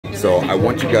So I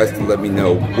want you guys to let me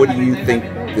know, what do you think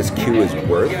this cue is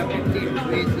worth?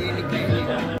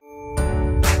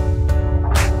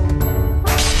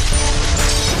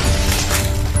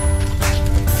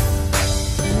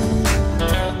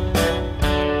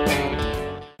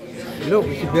 Look,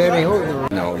 it's very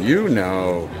hot. No, you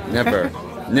know. Never.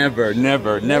 Never,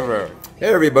 never, never.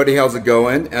 Hey everybody, how's it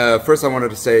going? First I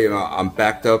wanted to say, I'm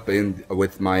backed up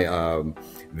with my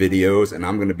videos, and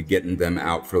I'm going to be getting them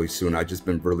out fairly soon. I've just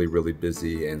been really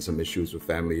busy, and some issues with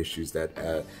family issues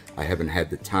that I haven't had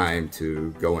the time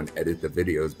to go and edit the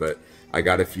videos, but I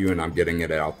got a few and I'm getting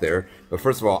it out there. But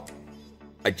first of all,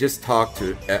 I just talked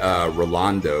to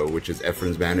Rolando, which is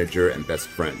Efren's manager and best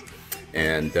friend.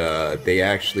 And they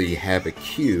actually have a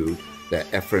cue that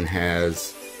Efren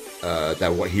has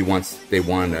that what he wants, they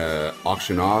want to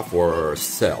auction off or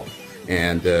sell.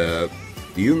 And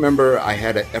do you remember I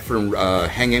had an Efren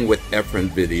hanging with Efren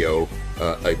video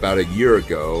about a year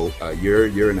ago,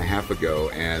 year and a half ago,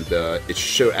 and it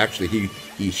showed, actually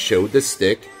he showed the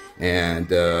stick, and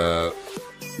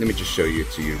let me just show you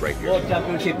to you right here. World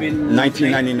Championship in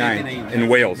 1999 in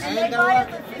Wales. They bought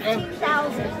it for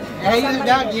 15,000. Hey,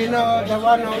 that, you know, the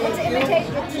one on It's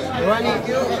imitation. the one in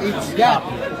you, it's that.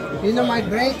 You know my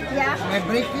brake? Yeah. My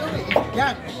brake cue, it's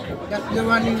that. That's the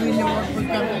one you win the World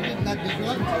Championship, not this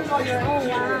one. Oh,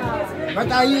 wow.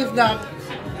 But I use that,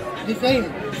 the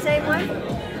same. Same one?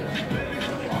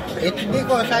 It's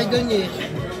because I don't use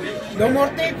no more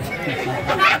tips.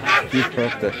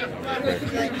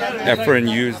 Efren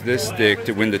used this stick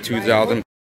to win the 2000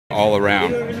 all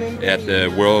around at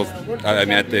the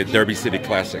at the Derby City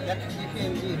Classic.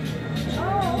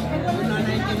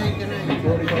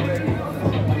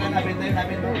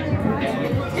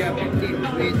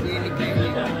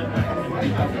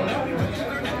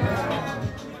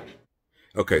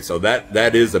 Okay, so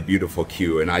that is a beautiful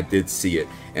cue, and I did see it,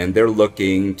 and they're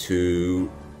looking to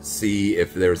see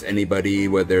if there's anybody,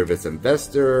 whether it's an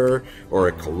investor or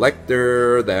a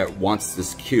collector, that wants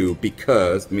this cue,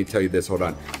 because let me tell you this, hold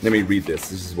on, let me read this.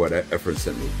 This is what Efren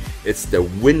sent me. It's the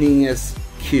winningest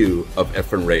cue of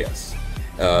Efren Reyes.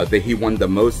 He won the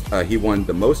most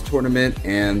tournament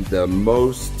and the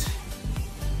most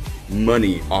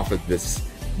money off of this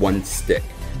one stick.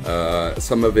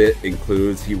 Some of it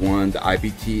includes he won the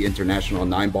IBT International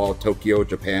 9-Ball Tokyo,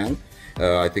 Japan.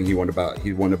 I think he won about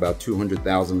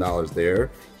 $200,000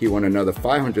 there. He won another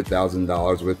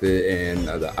 $500,000 with it in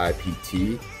the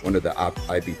IPT, one of the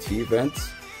IBT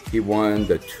events. He won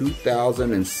the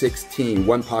 2016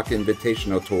 One Pocket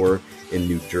Invitational Tour in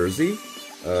New Jersey.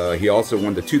 He also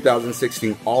won the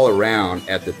 2016 All Around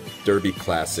at the Derby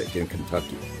Classic in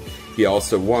Kentucky. He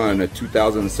also won a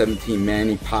 2017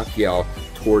 Manny Pacquiao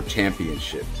Tour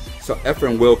Championship. So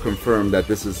Efren will confirm that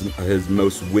this is his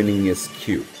most winningest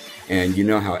cue. And you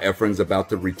know how Efren's about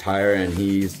to retire, and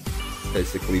he's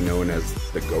basically known as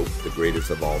the GOAT, the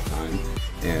greatest of all time.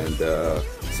 And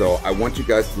so I want you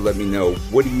guys to let me know,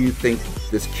 what do you think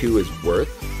this cue is worth?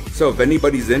 So if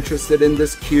anybody's interested in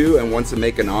this cue and wants to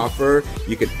make an offer,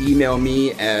 you can email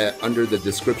me under the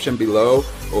description below,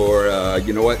 or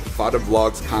you know what,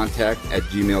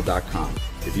 FaDaVlogsContact@gmail.com.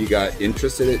 If you got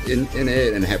interested in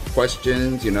it and have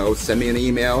questions, you know, send me an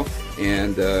email.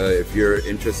 And if you're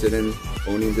interested in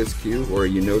owning this cue, or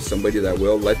you know somebody that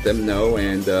will, let them know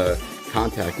and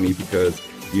contact me, because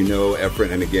you know Efren,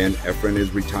 and again, Efren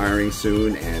is retiring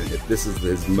soon, and if this is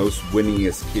his most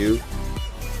winningest cue,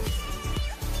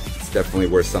 it's definitely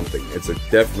worth something. It's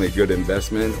definitely a good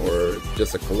investment, or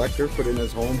just a collector, put in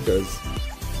his home, because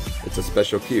it's a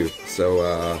special cue. So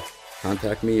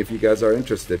contact me if you guys are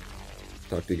interested.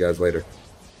 Talk to you guys later.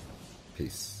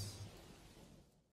 Peace.